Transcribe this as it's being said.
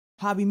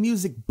Hobby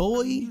music,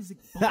 boy.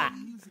 Ha.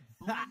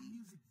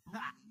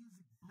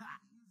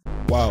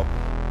 Wow.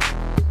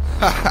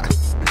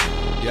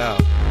 Yo.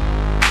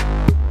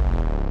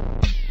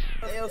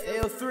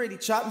 THR33.D,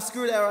 chop and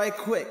screw that right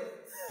quick.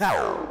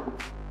 Wow.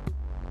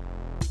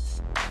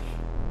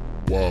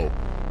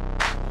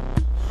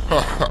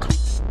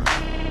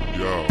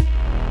 Yo.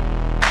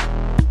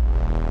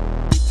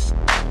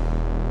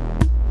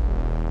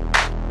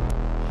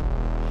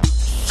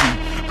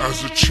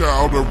 As a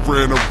child, I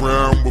ran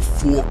around with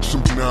forks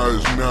and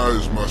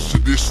knives. My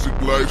sadistic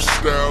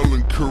lifestyle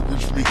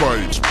encouraged me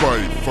fight,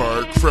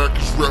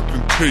 firecrackers wrapped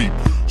in tape,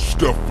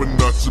 stuffing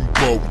nuts and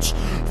bolts.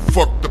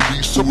 Fuck the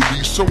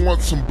lease, I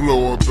want some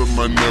blow up in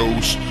my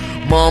nose.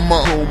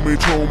 Mama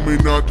told me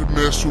not to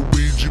mess with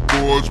Ouija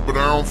boards, but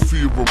I don't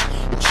fear them.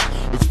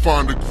 Let's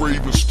find a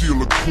grave and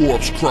steal a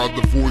corpse. Cried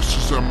the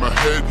voices in my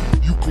head.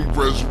 You can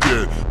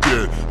resurrect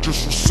dead.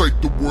 Just recite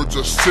the words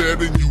I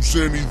said and use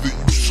any that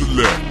you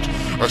select.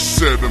 I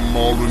said them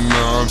all in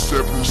 9,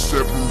 7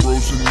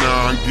 rows of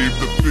 9. Gave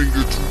the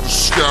finger to the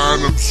sky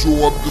and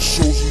absorbed the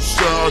souls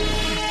inside.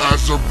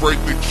 As I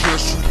write the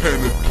kiss, pen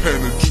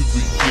into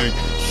the ink.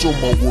 So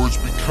my words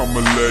become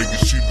a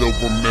legacy, they'll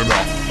remember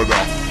what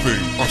I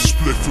think. I'm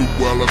spliffing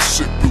while I'm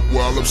sipping,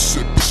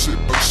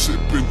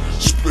 sipping.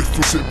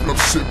 Spliffing, I'm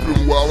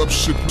sipping while I'm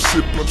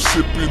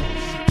sipping.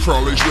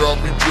 Probably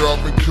driving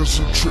cause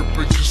I'm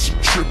tripping.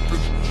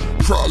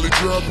 Probably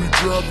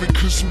driving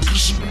cause I'm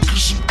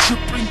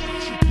tripping.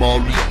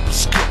 Molly cup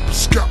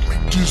got me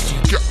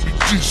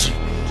dizzy.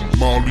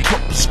 Molly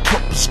cup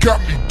got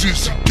me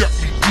dizzy.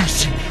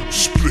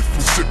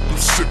 Spliffin',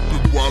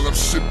 sippin' while I'm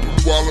sippin'.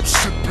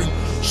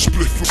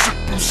 Spliffin',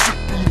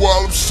 sippin'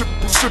 while I'm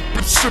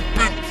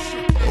sippin'.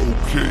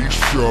 Okay,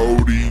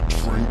 shorty,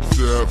 drink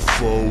that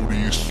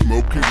 40.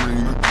 Smoking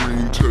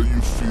green till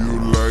you feel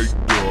like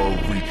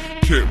Dory.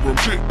 Can't run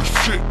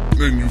shit,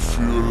 then you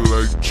feel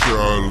like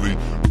Charlie.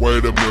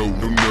 White up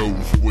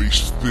nose,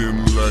 waist thin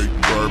like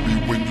Barbie.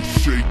 When you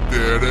shake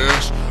that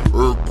ass,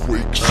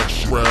 earthquakes,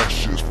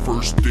 crashes.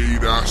 First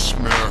date, I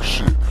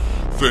smash it.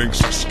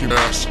 Thanks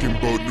asking,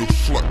 but no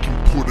slut can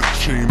put a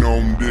chain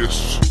on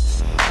this.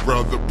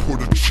 Rather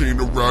put a chain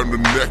around the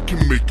neck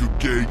and make a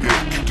gay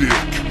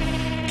dick.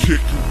 Kick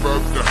her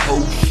out the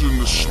house in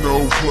the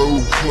snow,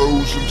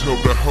 close until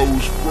the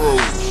hose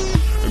froze.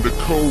 And the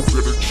cold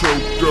got her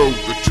choked out.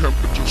 The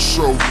temperature's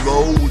so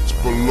low, it's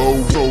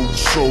below.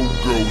 So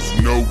goes,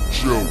 no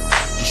joke.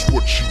 Just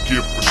what she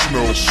get for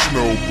snow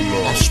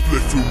below. I'm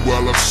spliffing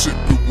while I'm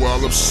sipping,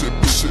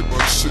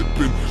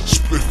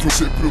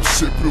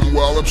 Spliffing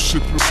while I'm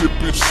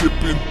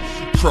sipping.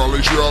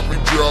 Probably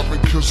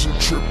driving cause I'm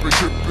tripping.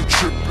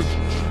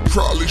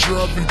 Probably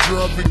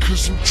driving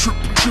cause I'm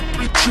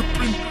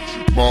tripping.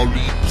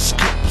 Molly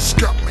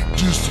got me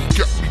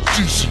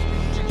dizzy.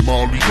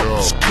 Molly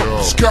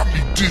got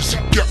me dizzy.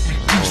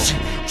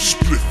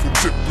 Spliffin',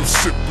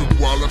 sippin'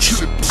 while I'm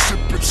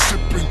sippin'.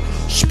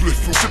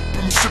 Spliffin',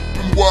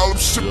 while I'm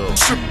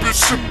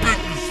sippin'.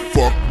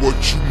 Fuck what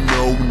you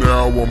know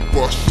now, I'm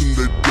bustin'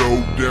 the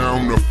dough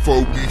down. A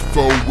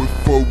 44 with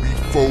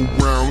 44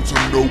 rounds.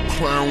 I'm no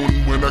clown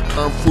when I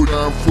come for the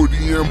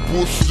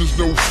ambush. There's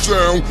no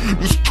sound.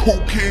 This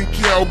cocaine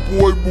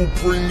cowboy will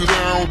bring the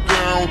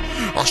down.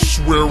 I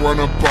swear on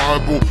a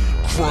Bible,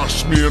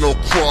 cross me and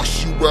I'll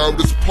cross you out.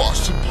 It's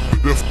possible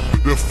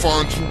they'll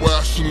find you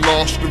ass and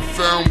lost and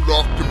found,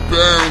 locked and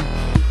bound.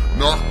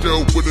 Knocked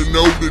out with a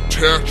note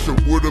attached, I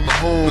would've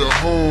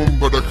home,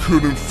 but I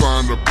couldn't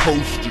find a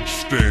postage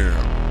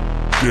stamp.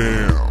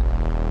 Damn.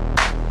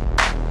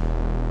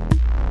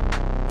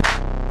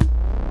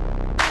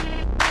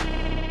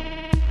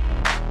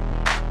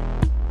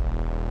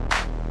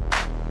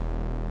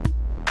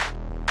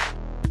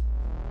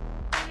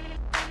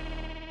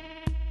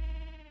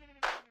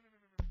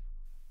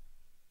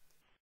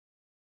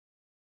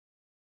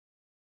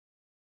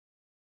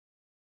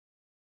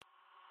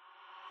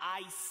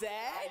 I said.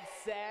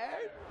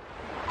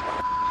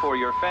 For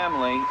your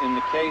family in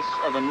the case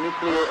of a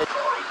nuclear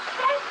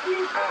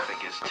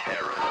Traffic is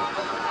terrible.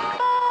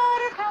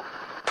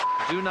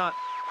 Do not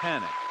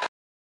panic.